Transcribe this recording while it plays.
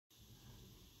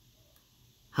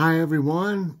Hi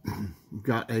everyone, we've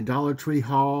got a Dollar Tree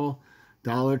haul.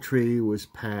 Dollar Tree was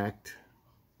packed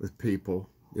with people.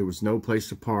 There was no place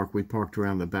to park. We parked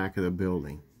around the back of the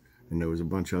building and there was a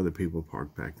bunch of other people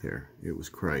parked back there. It was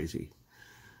crazy.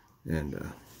 And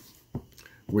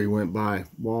we went by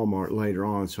Walmart later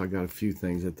on, so I got a few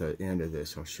things at the end of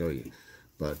this I'll show you.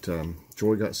 But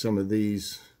Joy got some of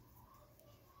these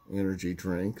energy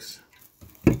drinks.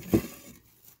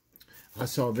 I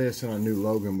saw this and I knew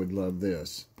Logan would love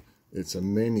this. It's a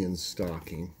Minions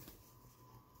stocking.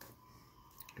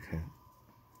 Okay.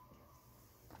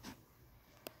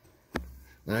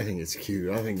 I think it's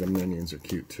cute. I think the Minions are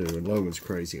cute too. And Logan's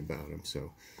crazy about them,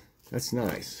 so that's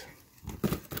nice.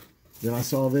 Then I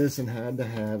saw this and had to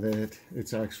have it.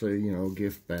 It's actually, you know, a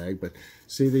gift bag. But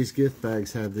see, these gift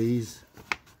bags have these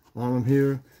on them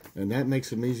here. And that makes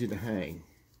them easy to hang.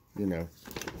 You know,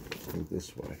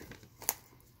 this way.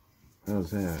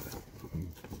 How's that?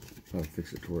 I'll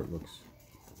fix it to where it looks.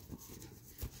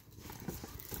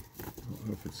 I don't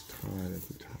know if it's tied at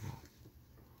the top.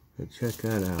 But check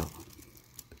that out.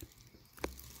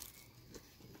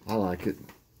 I like it. It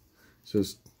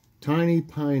says Tiny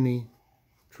Piney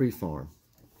Tree Farm.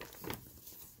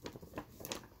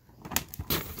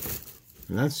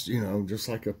 And that's, you know, just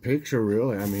like a picture,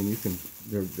 really. I mean, you can,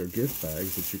 they're gift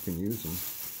bags that you can use them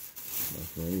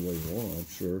for any way you want, I'm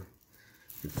sure.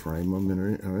 You could frame them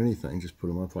or anything, just put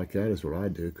them up like that is what I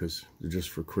do, because they're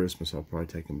just for Christmas. I'll probably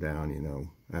take them down, you know,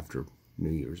 after New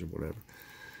Year's or whatever.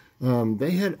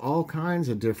 They had all kinds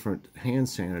of different hand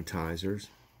sanitizers.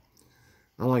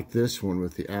 I like this one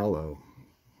with the aloe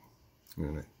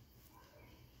in it.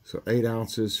 So 8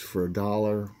 ounces for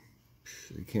 $1.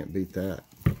 You can't beat that.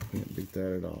 Can't beat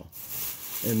that at all.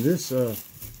 And this,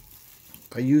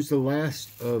 I used the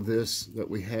last of this that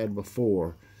we had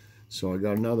before. So I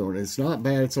got another one. It's not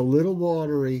bad. It's a little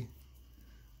watery,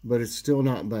 but it's still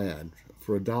not bad.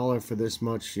 For $1 for this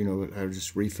much, you know, I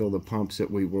just refill the pumps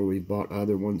that where we bought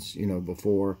other ones, you know,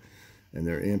 before, and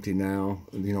they're empty now.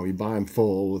 You know, you buy them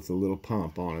full with a little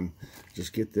pump on them.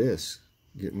 Just get this,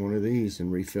 get one of these and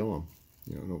refill them.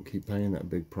 You know, don't keep paying that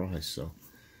big price. So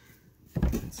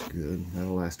it's good.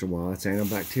 That'll last a while. It's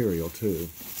antibacterial too.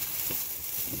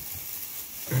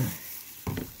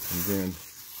 And then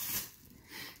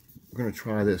we're going to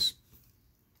try this.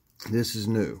 This is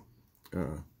new.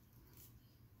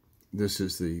 This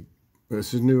is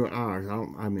new at ours.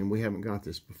 I mean, we haven't got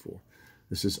this before.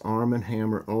 This is Arm &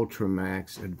 Hammer Ultra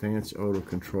Max Advanced Odor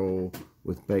Control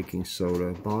with baking soda.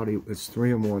 It's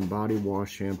 3-in-1 body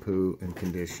wash, shampoo, and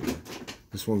conditioner.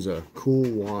 This one's a cool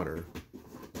water.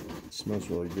 It smells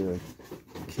really good.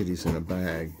 Kitty's in a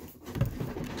bag.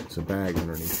 It's a bag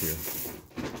underneath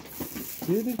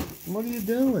here. Kitty, what are you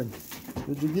doing?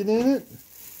 Did you get in it?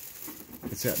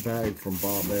 It's that bag from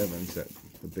Bob Evans,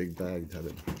 the big bag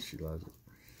that she loves it.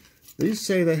 These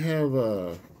say they have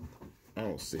I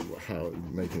don't see how it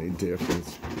would make any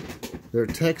difference. They're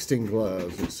texting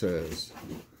gloves, it says.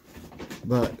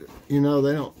 But, you know,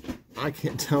 they don't, I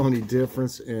can't tell any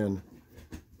difference in,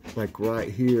 like, right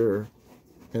here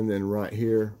and then right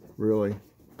here, really.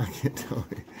 I can't tell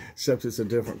any, except it's a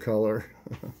different color.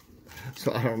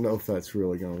 So I don't know if that's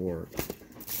really going to work.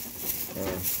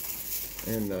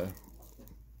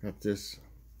 Got this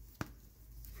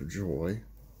for Joy.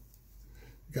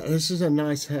 This is a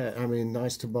nice hat. I mean,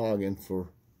 nice toboggan for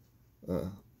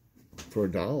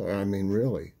 $1. I mean,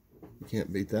 really, you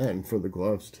can't beat that. And for the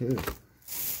gloves too.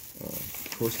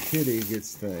 Of course, Kitty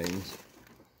gets things.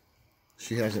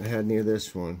 She hasn't had any of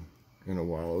this one in a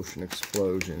while. Ocean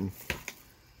Explosion,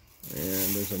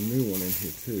 and there's a new one in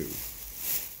here too.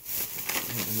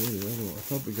 I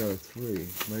thought we got a 3.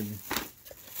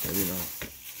 Maybe not.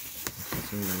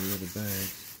 It's in the other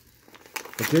bags.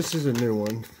 But this is a new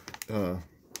one. It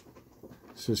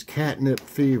says Catnip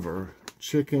Fever,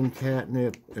 chicken,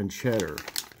 catnip, and cheddar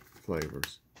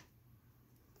flavors.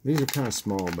 These are kind of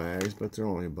small bags, but they're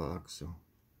only $1. So.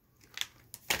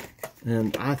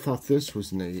 And I thought this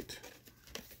was neat.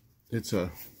 It's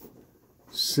a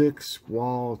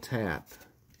 6-wall tap.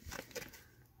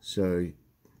 So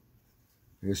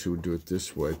I guess you would do it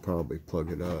this way, probably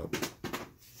plug it up,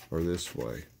 or this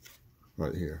way,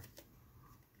 right here.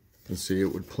 And see,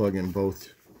 it would plug in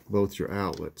both your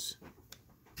outlets,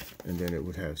 and then it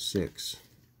would have 6.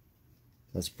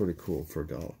 That's pretty cool for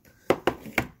 $1.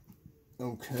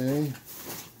 Okay.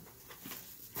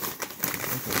 I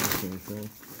think I missed anything.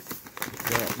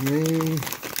 Got me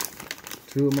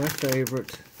 2 of my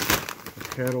favorite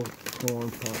kettle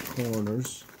corn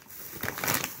popcorners.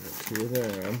 Got 2 of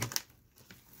them.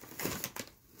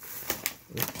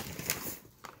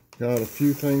 Got a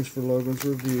few things for Logan's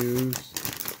reviews.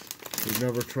 You've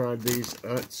never tried these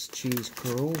Utz cheese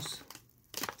curls?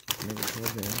 Never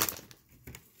tried them.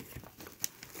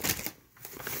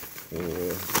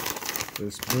 Or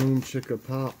this Boom Chicka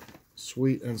Pop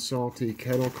sweet and salty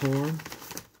kettle corn.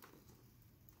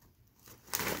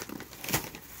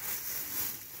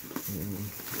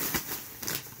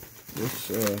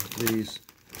 These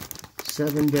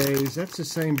 7 days, that's the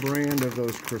same brand of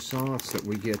those croissants that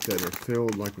we get that are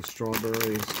filled like with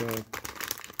strawberry and stuff.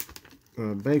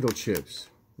 Bagel chips,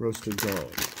 roasted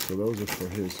garlic. So those are for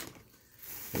his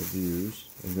reviews.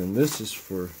 And then this is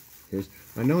for his,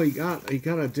 I know he got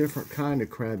a different kind of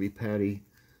Krabby Patty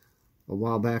a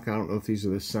while back. I don't know if these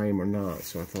are the same or not,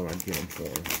 so I thought I'd get them for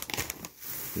him.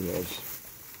 He loves.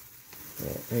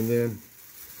 And then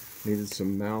needed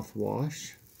some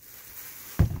mouthwash.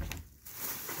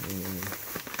 And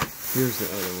here's the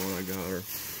other one I got her.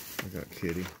 I got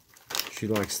Kitty. She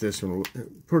likes this one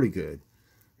pretty good.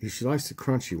 She likes the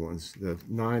crunchy ones. The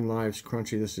 9 Lives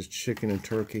Crunchy. This is chicken and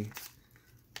turkey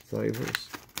flavors.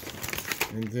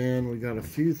 And then we got a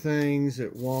few things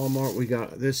at Walmart. We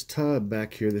got this tub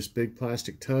back here, this big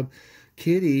plastic tub.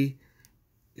 Kitty,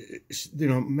 you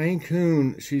know, Maine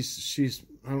Coon, she's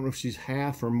I don't know if she's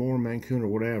half or more Maine Coon or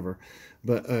whatever,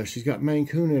 but she's got Maine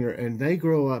Coon in her, and they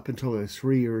grow up until they're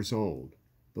 3 years old,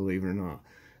 believe it or not.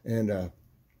 And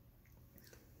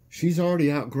she's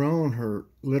already outgrown her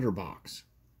litter box.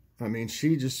 I mean,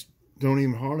 she just don't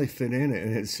even hardly fit in it,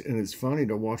 and it's funny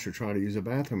to watch her try to use a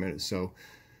bathroom in it. So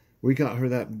we got her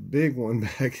that big one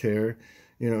back there,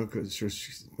 you know, because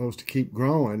she's supposed to keep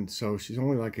growing. So she's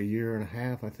only like 1.5 years,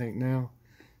 I think, now.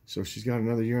 So she's got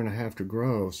another 1.5 years to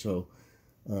grow. So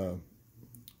you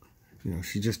know,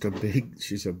 she's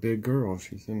a big girl.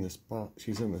 She's in this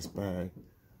bag.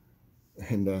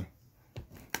 And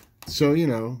so, you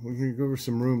know, we're going to give her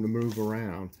some room to move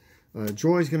around.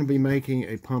 Joy's going to be making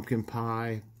a pumpkin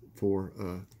pie for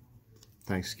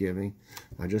Thanksgiving.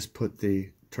 I just put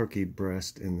the turkey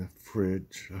breast in the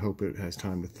fridge. I hope it has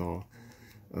time to thaw.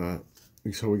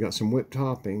 So we got some whipped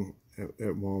topping at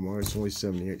Walmart. It's only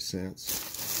 78 cents.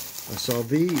 I saw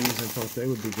these and thought they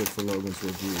would be good for Logan's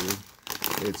review.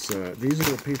 It's these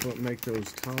are the people that make those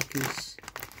Takis.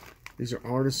 These are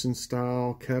artisan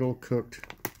style kettle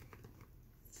cooked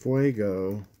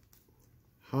Fuego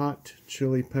hot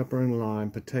chili pepper and lime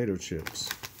potato chips.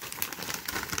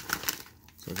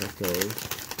 So I got those.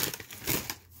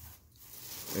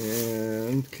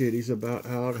 And Kitty's about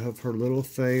out of her little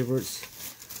favorites.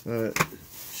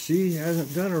 She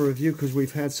hasn't done a review because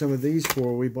we've had some of these for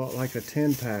her. We bought like a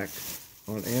 10-pack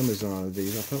on Amazon of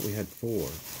these. I thought we had 4.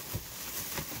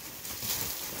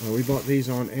 We bought these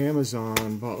on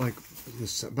Amazon, bought like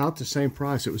about the same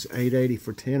price. It was $8.80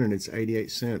 for 10, and it's 88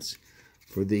 cents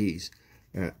for these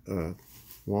at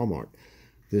Walmart.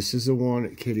 This is the one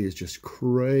that Kitty is just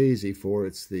crazy for.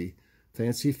 It's the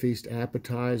Fancy Feast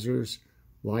appetizers,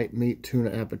 light meat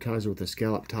tuna appetizer with a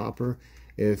scallop topper.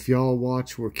 If y'all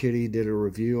watch where Kitty did a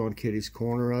review on Kitty's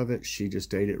corner of it, she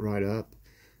just ate it right up,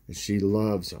 and she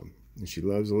loves them. And she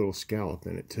loves a little scallop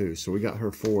in it too. So we got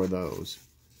her 4 of those.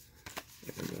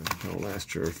 And that'll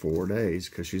last her 4 days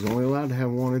because she's only allowed to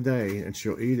have 1 a day, and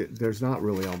she'll eat it. There's not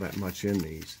really all that much in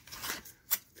these,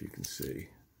 if you can see.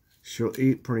 She'll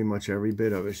eat pretty much every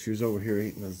bit of it. She was over here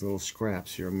eating those little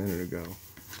scraps here a minute ago.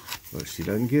 But she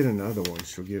doesn't get another one.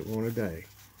 She'll get 1 a day.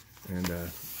 And,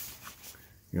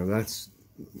 you know,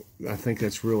 I think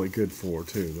that's really good for her,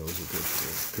 too. Those are good for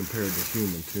her, compared to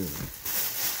human tuna.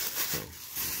 So,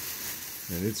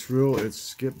 and it's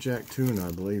skipjack tuna,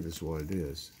 I believe is what it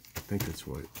is. I think that's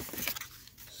what it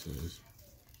says.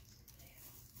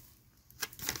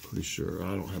 Pretty sure.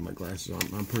 I don't have my glasses on.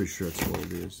 I'm pretty sure that's what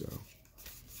it is, though.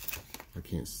 I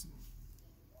can't.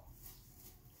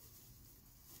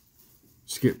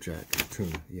 Skipjack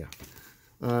tuna, yeah.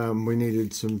 We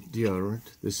needed some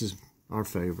deodorant. This is our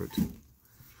favorite.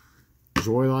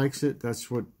 Joy likes it.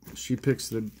 That's what she picks,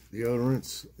 the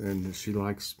deodorants, and she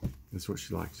likes. That's what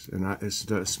she likes, and it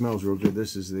smells real good.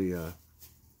 This is the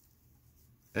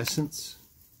Essence.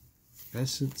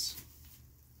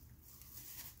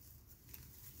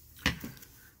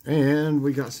 And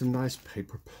we got some nice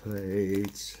paper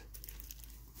plates.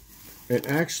 And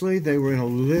actually, they were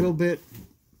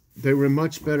in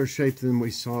much better shape than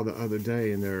we saw the other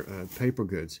day in their paper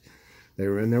goods. They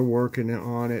were in there working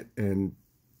on it, and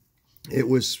it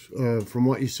was, from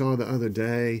what you saw the other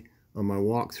day on my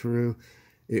walkthrough,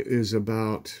 it is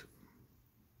about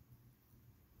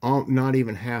not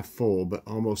even half full, but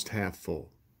almost half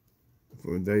full.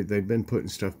 They've been putting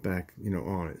stuff back, you know,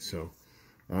 on it. So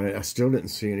I still didn't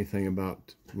see anything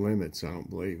about limits, I don't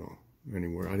believe,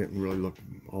 anywhere. I didn't really look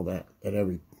all that at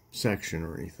every section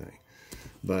or anything.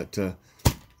 But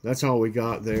that's all we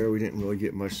got there. We didn't really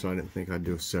get much, so I didn't think I'd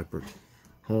do a separate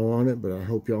haul on it. But I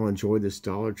hope y'all enjoyed this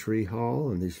Dollar Tree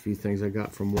haul and these few things I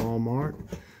got from Walmart.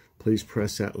 Please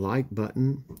press that like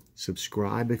button,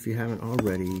 subscribe if you haven't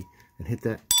already, and hit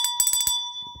that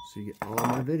so you get all of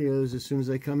my videos as soon as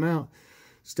they come out.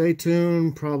 Stay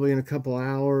tuned, probably in a couple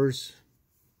hours,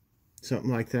 something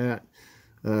like that.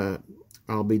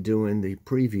 I'll be doing the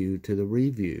preview to the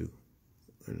review,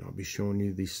 and I'll be showing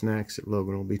you the snacks that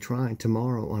Logan will be trying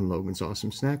tomorrow on Logan's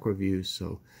Awesome Snack Reviews.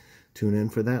 So tune in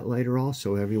for that later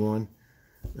also, everyone.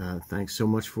 Thanks so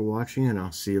much for watching, and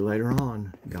I'll see you later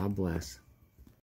on. God bless.